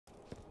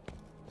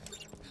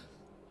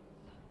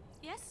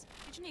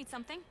you need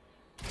something.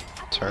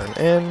 Turn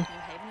in. New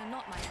Haven and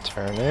not my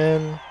Turn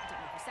in. don't know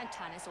who sent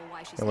Tannis or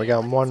why she's And we here,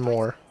 got but one it's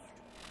more.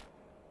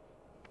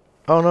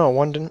 Oh no,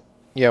 one didn't.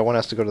 Yeah, one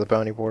has to go to the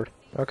bounty board.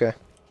 Okay.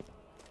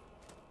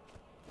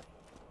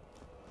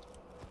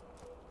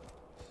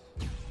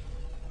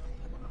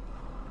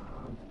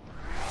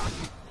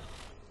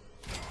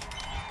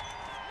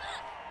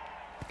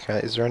 Okay,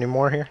 is there any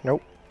more here?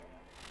 Nope.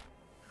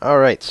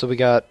 Alright, so we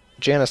got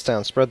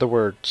Janistown, spread the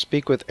word.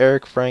 Speak with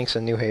Eric Franks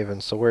in New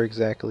Haven. So where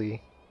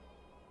exactly?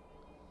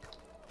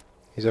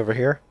 He's over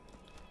here?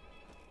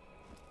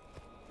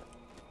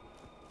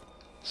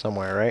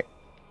 Somewhere, right?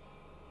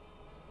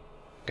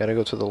 Gotta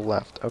go to the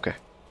left. Okay.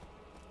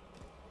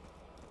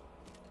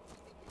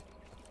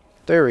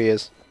 There he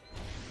is.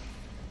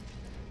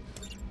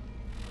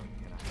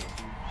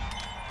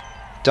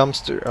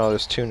 Dumpster. Oh,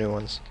 there's two new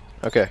ones.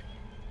 Okay.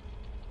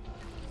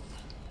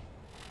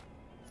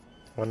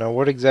 Well, now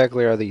what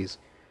exactly are these?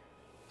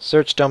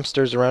 Search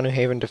dumpsters around New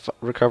Haven to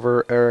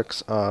recover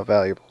Eric's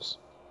valuables.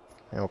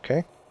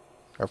 Okay.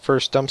 Our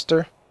first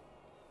dumpster.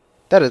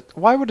 That is.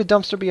 Why would a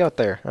dumpster be out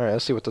there? Alright,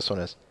 let's see what this one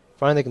is.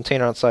 Find the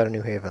container outside of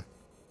New Haven.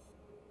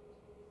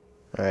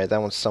 Alright,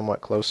 that one's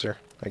somewhat closer,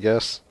 I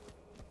guess.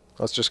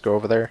 Let's just go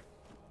over there.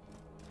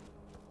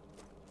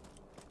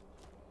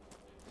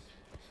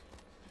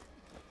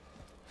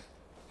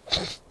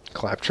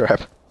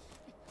 Claptrap.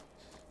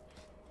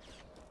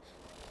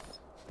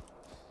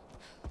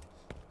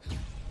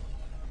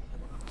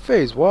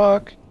 Phase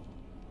walk.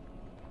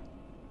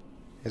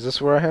 Is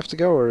this where I have to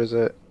go, or is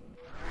it?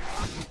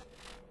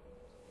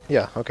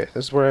 Yeah, okay,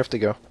 this is where I have to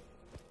go.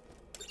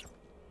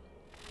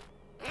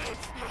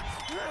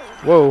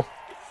 Whoa.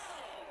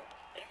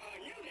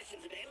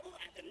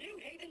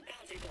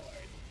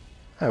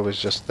 I was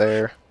just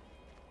there.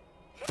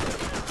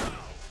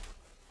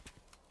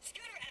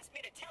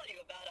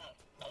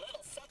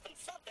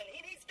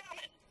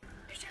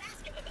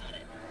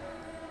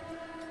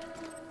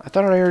 I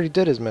thought I already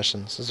did his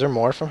missions. Is there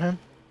more from him?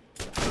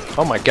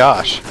 Oh my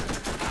gosh.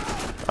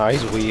 Ah,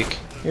 he's weak.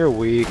 You're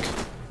weak.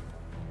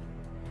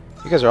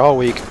 You guys are all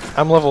weak.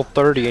 I'm level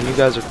 30 and you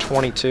guys are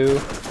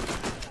 22.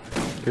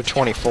 You're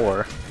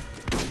 24.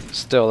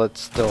 Still,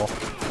 that's still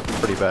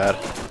pretty bad.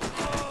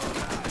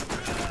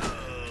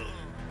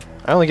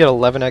 I only get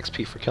 11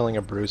 XP for killing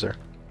a bruiser.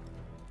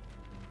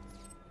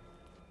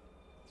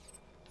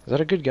 Is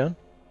that a good gun?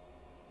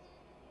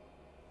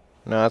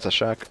 No, that's a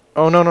shotgun.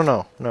 Oh, no, no,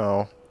 no.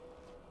 No.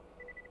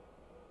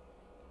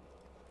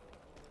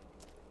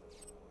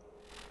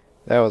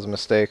 That was a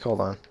mistake.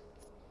 Hold on.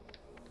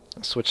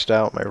 I switched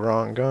out my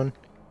wrong gun.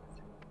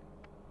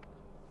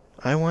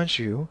 I want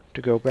you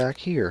to go back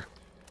here.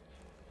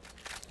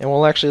 And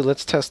well, actually,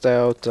 let's test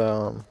out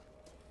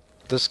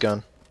this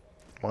gun.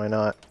 Why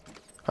not?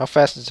 How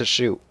fast does it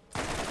shoot?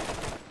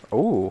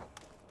 Ooh.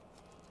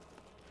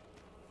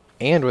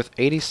 And with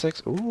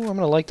 86... Ooh, I'm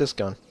gonna like this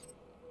gun.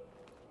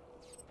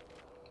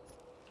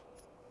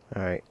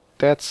 Alright.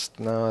 That's...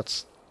 No,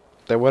 that's...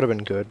 That would have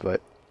been good,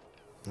 but...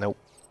 Nope.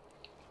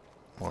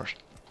 More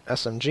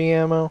SMG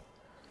ammo.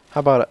 How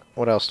about it?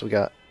 What else do we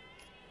got?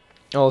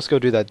 Oh, let's go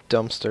do that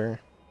dumpster.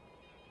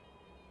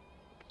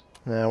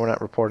 Nah, we're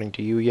not reporting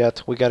to you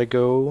yet. We gotta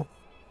go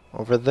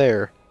over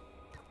there.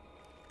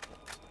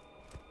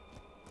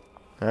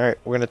 Alright,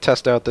 we're gonna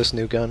test out this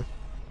new gun.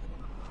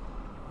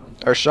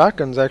 Our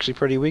shotgun's actually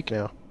pretty weak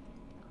now.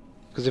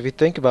 Because if you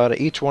think about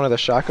it, each one of the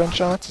shotgun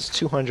shots is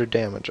 200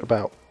 damage,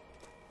 about.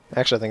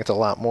 Actually, I think it's a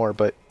lot more,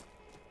 but...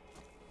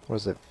 What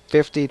is it?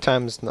 50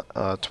 times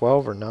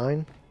 12 or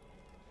 9?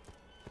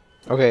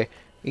 Okay,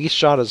 each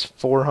shot is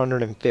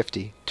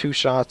 450. 2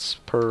 shots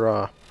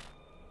per,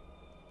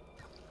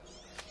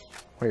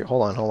 Wait,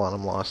 hold on,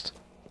 I'm lost.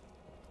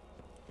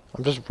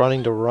 I'm just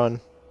running to run.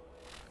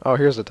 Oh,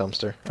 here's the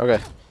dumpster. Okay.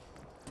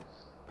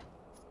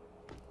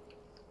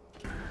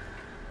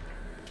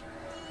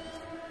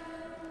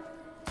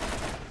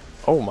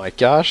 Oh my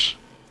gosh.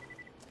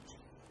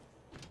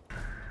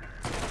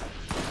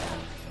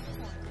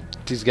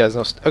 These guys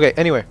know. Okay,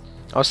 anyway,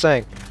 I was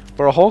saying,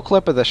 for a whole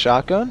clip of the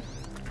shotgun,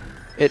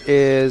 it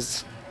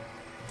is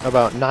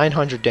about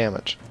 900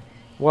 damage.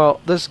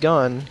 Well, this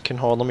gun can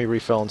hold. Let me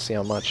refill and see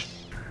how much.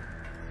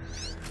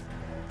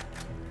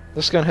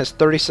 This gun has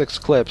 36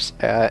 clips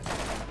at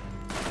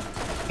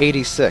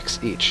 86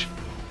 each.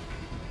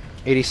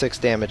 86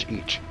 damage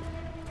each.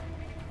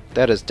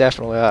 That is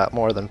definitely a lot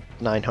more than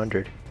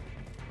 900.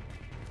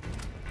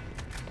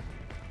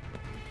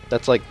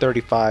 That's like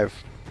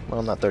 35.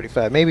 Well, not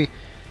 35. Maybe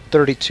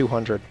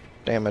 3,200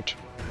 damage.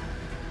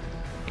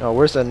 Oh,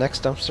 where's the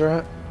next dumpster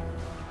at?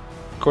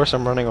 Of course,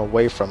 I'm running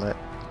away from it.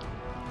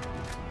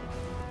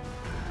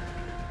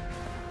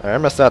 Alright,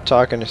 I'm gonna stop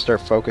talking and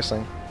start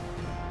focusing.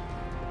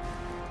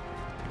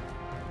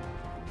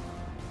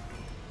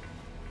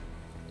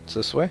 It's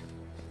this way.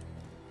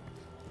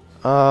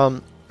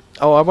 Oh,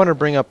 I want to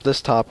bring up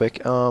this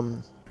topic.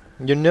 You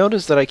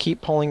notice that I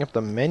keep pulling up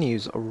the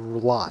menus a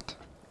lot.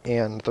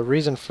 And the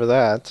reason for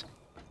that...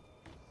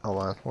 Hold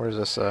on, where's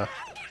this,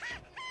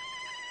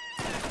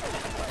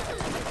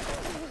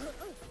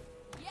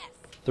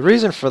 The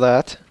reason for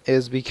that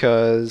is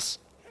because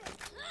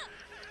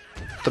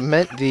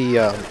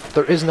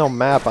there is no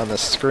map on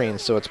this screen,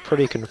 so it's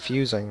pretty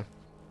confusing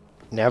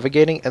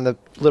navigating, and the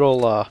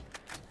little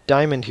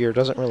diamond here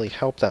doesn't really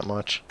help that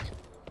much,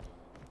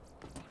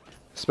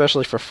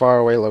 especially for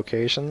faraway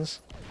locations.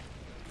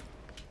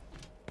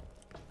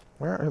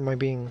 Where am I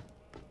being...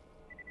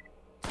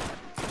 How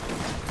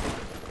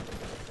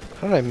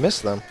did I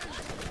miss them?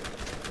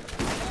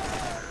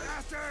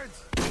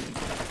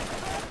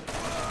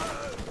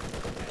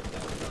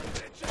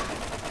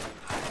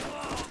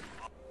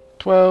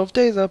 12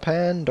 Days of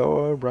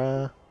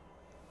Pandora.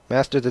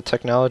 Mastered the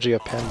technology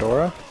of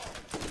Pandora?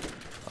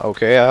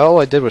 Okay, all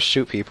I did was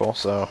shoot people,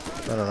 so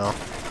I don't know.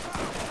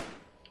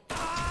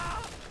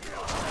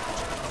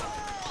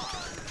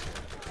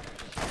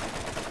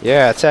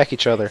 Yeah, attack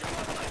each other.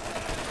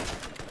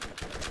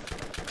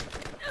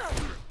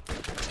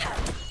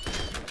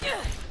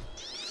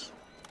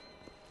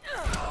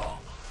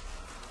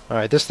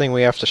 Alright, this thing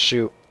we have to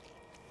shoot.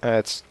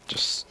 It's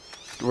just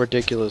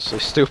ridiculously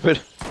stupid.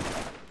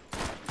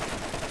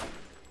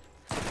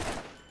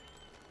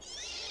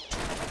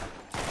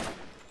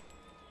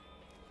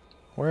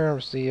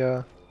 Where's the,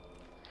 Alright,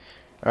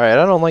 I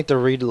don't like the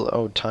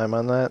reload time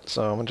on that,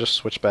 so I'm gonna just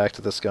switch back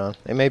to this gun.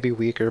 It may be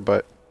weaker,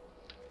 but...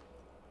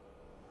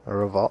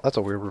 That's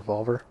a weird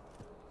revolver.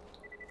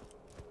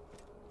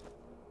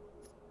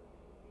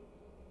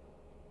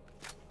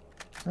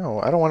 Oh,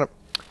 I don't want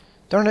to...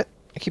 Darn it!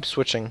 I keep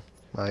switching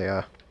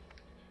my,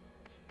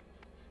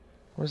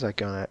 Where's that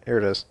gun at? Here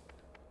it is.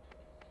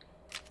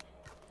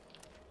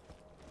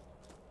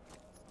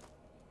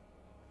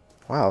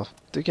 Wow,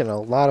 they're getting a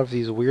lot of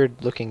these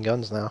weird looking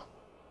guns now.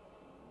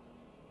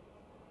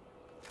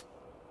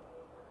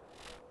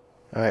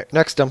 Alright,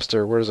 next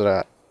dumpster, where's it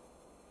at?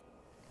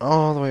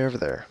 All the way over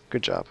there.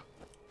 Good job.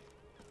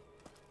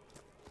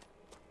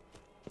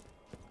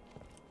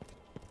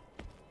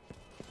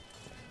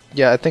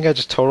 Yeah, I think I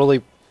just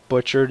totally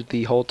butchered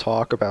the whole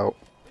talk about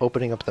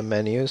opening up the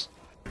menus.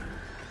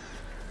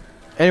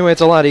 Anyway,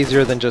 it's a lot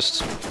easier than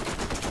just,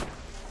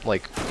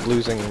 like,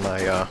 losing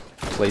my,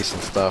 place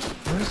and stuff.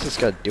 What is this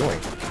guy doing?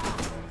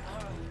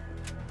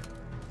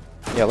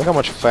 Yeah, look how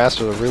much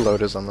faster the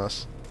reload is on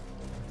this.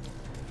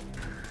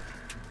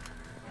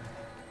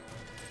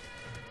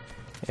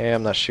 Yeah,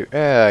 I'm not shooting.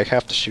 I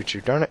have to shoot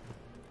you, darn it.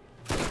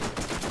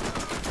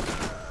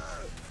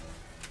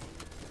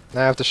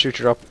 Now I have to shoot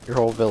your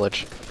whole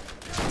village.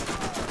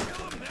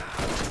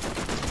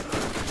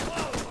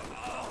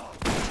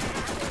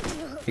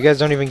 You guys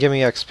don't even give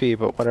me XP,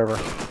 but whatever.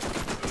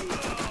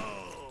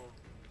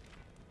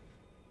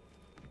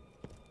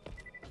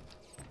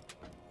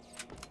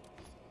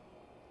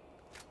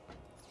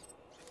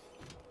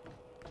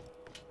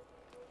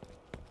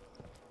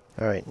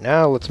 Alright,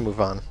 now let's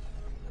move on.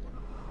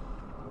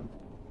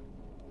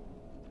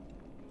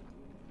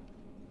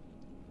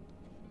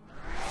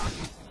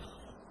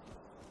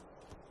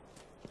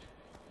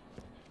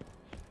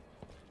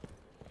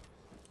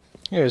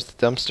 Here's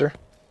the dumpster.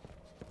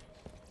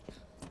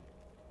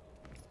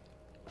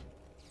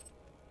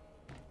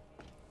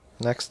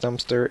 Next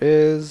dumpster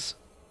is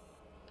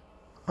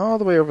all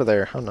the way over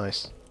there. How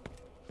nice.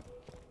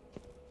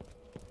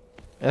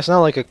 And it's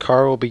not like a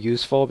car will be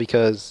useful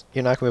because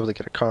you're not going to be able to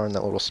get a car in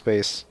that little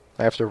space.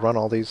 I have to run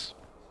all these.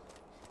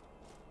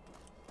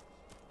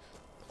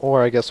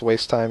 Or I guess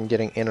waste time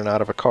getting in and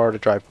out of a car to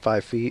drive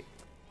 5 feet.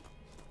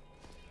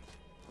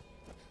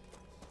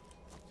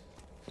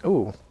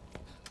 Ooh.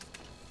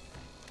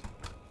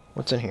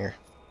 What's in here?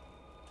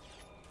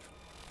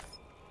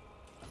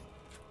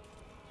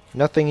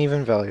 Nothing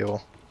even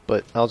valuable,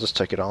 but I'll just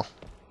take it all.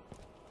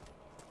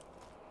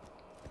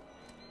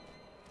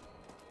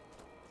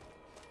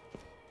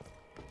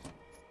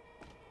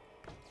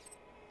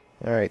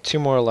 Alright, 2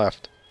 more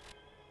left.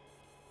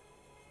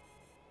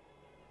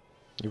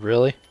 You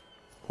really?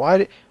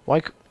 Why,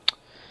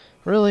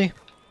 really? I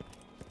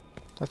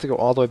have to go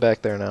all the way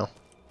back there now.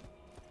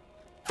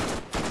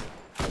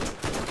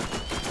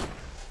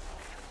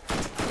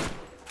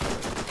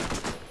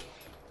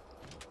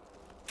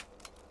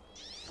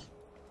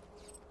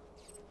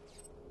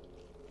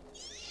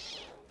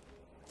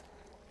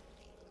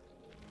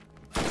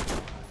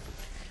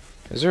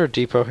 Is there a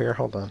depot here?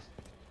 Hold on.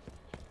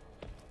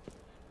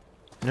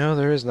 No,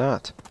 there is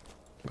not.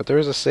 But there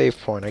is a save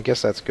point. I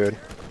guess that's good.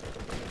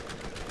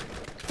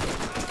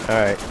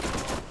 Alright.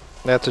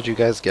 That's what you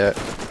guys get.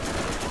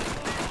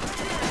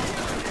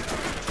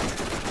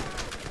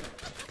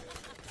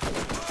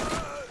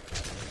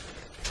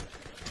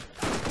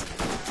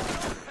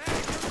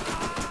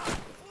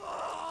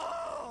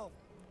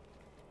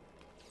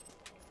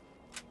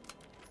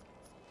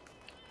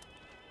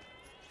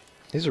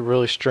 These are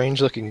really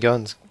strange looking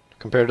guns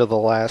compared to the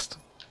last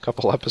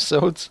couple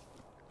episodes.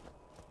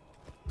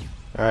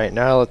 Alright,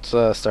 now let's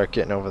start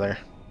getting over there.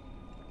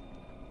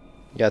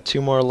 Got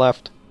 2 more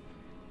left.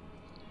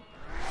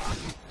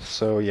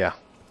 So, yeah.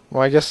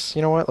 Well, I guess,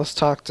 you know what? Let's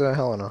talk to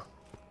Helena.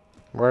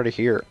 We're already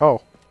here.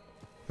 Oh.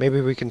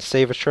 Maybe we can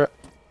save a trip?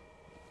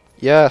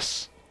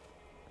 Yes!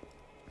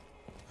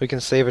 We can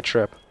save a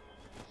trip.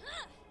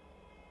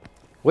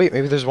 Wait,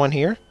 maybe there's one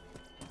here?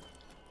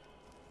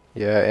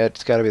 Yeah,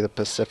 it's gotta be the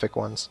Pacific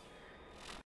ones.